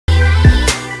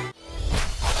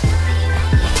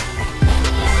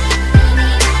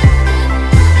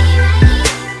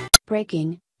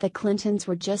breaking, the Clintons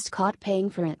were just caught paying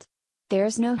for it.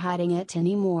 There's no hiding it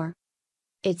anymore.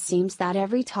 It seems that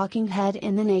every talking head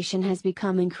in the nation has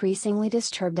become increasingly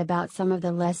disturbed about some of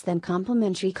the less than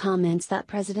complimentary comments that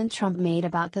President Trump made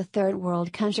about the third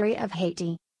world country of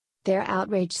Haiti. Their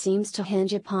outrage seems to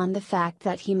hinge upon the fact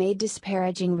that he made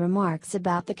disparaging remarks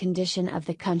about the condition of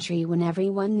the country when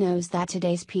everyone knows that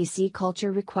today's PC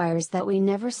culture requires that we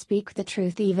never speak the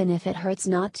truth even if it hurts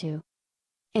not to.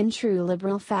 In true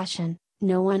liberal fashion,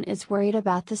 no one is worried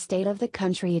about the state of the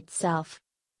country itself.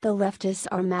 The leftists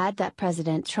are mad that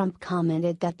President Trump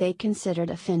commented that they considered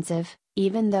offensive,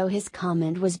 even though his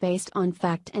comment was based on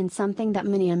fact and something that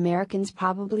many Americans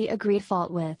probably agreed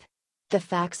fault with. The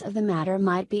facts of the matter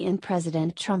might be in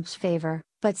President Trump's favor,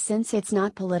 but since it's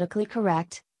not politically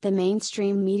correct, the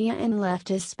mainstream media and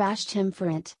leftists bashed him for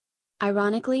it.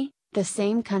 Ironically, the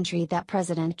same country that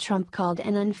President Trump called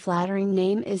an unflattering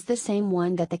name is the same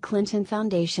one that the Clinton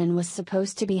Foundation was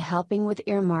supposed to be helping with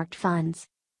earmarked funds.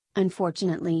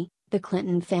 Unfortunately, the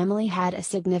Clinton family had a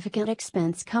significant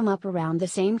expense come up around the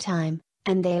same time,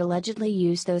 and they allegedly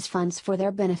used those funds for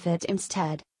their benefit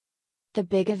instead. The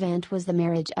big event was the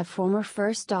marriage of former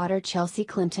first daughter Chelsea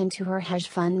Clinton to her hedge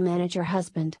fund manager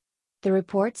husband. The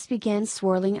reports began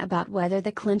swirling about whether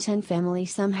the Clinton family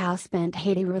somehow spent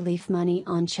Haiti relief money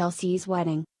on Chelsea's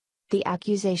wedding. The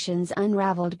accusations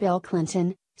unraveled Bill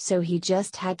Clinton, so he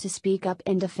just had to speak up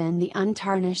and defend the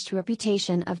untarnished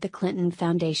reputation of the Clinton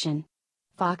Foundation.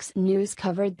 Fox News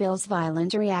covered Bill's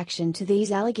violent reaction to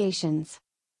these allegations.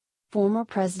 Former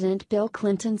President Bill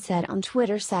Clinton said on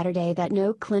Twitter Saturday that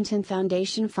no Clinton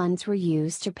Foundation funds were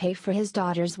used to pay for his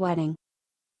daughter's wedding.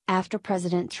 After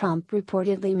President Trump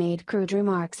reportedly made crude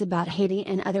remarks about Haiti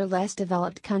and other less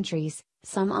developed countries,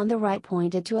 some on the right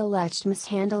pointed to alleged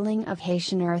mishandling of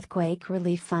Haitian earthquake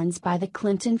relief funds by the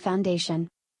Clinton Foundation.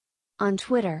 On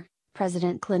Twitter,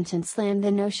 President Clinton slammed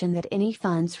the notion that any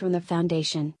funds from the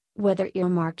foundation, whether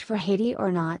earmarked for Haiti or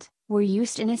not, were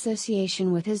used in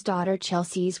association with his daughter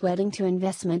Chelsea's wedding to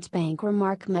investment banker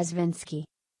Mark Mezvinsky.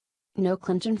 No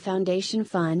Clinton Foundation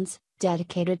funds,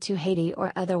 dedicated to Haiti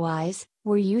or otherwise,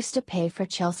 were used to pay for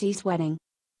Chelsea's wedding.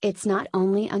 It's not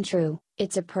only untrue,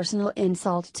 it's a personal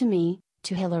insult to me,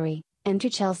 to Hillary, and to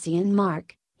Chelsea and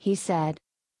Mark, he said.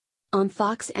 On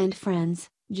Fox and Friends,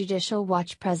 Judicial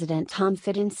Watch President Tom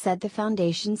Fitton said the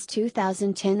foundation's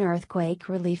 2010 earthquake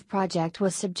relief project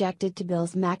was subjected to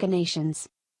Bill's machinations.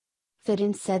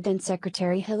 Fitton said then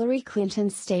Secretary Hillary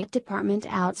Clinton's State Department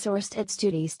outsourced its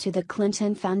duties to the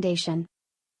Clinton Foundation.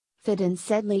 Fitton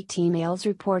said leaked emails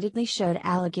reportedly showed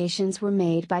allegations were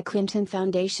made by Clinton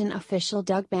Foundation official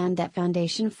Doug Band that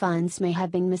foundation funds may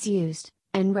have been misused,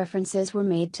 and references were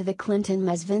made to the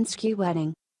Clinton-Mezvinsky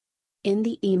wedding. In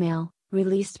the email,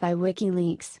 released by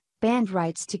WikiLeaks, Band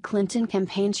writes to Clinton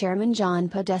campaign chairman John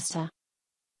Podesta.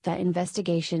 The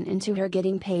investigation into her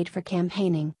getting paid for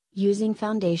campaigning, using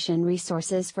foundation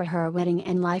resources for her wedding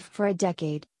and life for a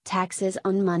decade, taxes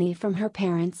on money from her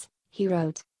parents, he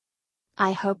wrote.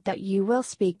 I hope that you will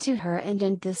speak to her and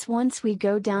end this once we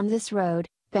go down this road,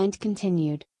 Band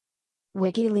continued.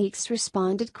 WikiLeaks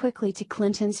responded quickly to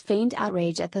Clinton's feigned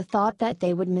outrage at the thought that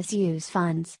they would misuse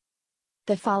funds.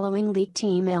 The following leaked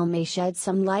email may shed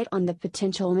some light on the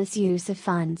potential misuse of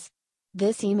funds.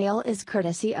 This email is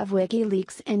courtesy of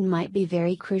WikiLeaks and might be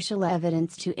very crucial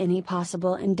evidence to any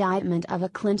possible indictment of a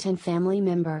Clinton family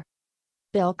member.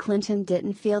 Bill Clinton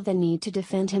didn't feel the need to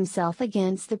defend himself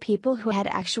against the people who had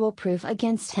actual proof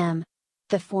against him.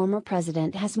 The former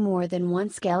president has more than one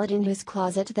skeleton in his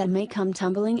closet that may come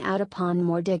tumbling out upon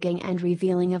more digging and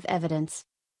revealing of evidence.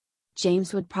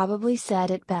 James Wood probably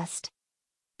said it best.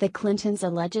 The Clintons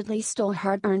allegedly stole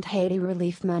hard-earned Haiti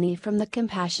relief money from the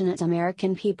compassionate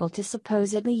American people to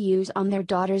supposedly use on their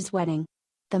daughter's wedding.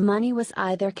 The money was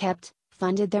either kept,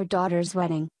 funded their daughter's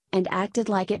wedding, and acted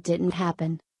like it didn't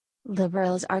happen.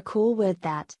 Liberals are cool with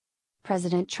that.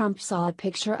 President Trump saw a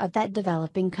picture of that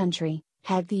developing country,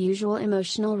 had the usual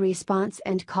emotional response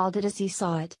and called it as he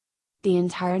saw it. The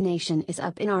entire nation is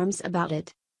up in arms about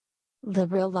it.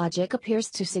 Liberal logic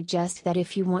appears to suggest that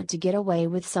if you want to get away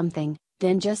with something,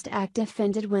 then just act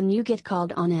offended when you get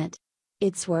called on it.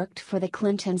 It's worked for the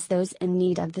Clintons, those in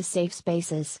need of the safe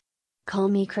spaces. Call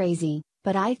me crazy,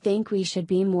 but I think we should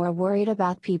be more worried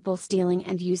about people stealing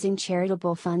and using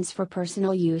charitable funds for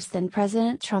personal use than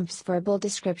President Trump's verbal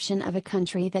description of a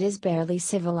country that is barely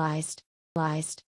civilized.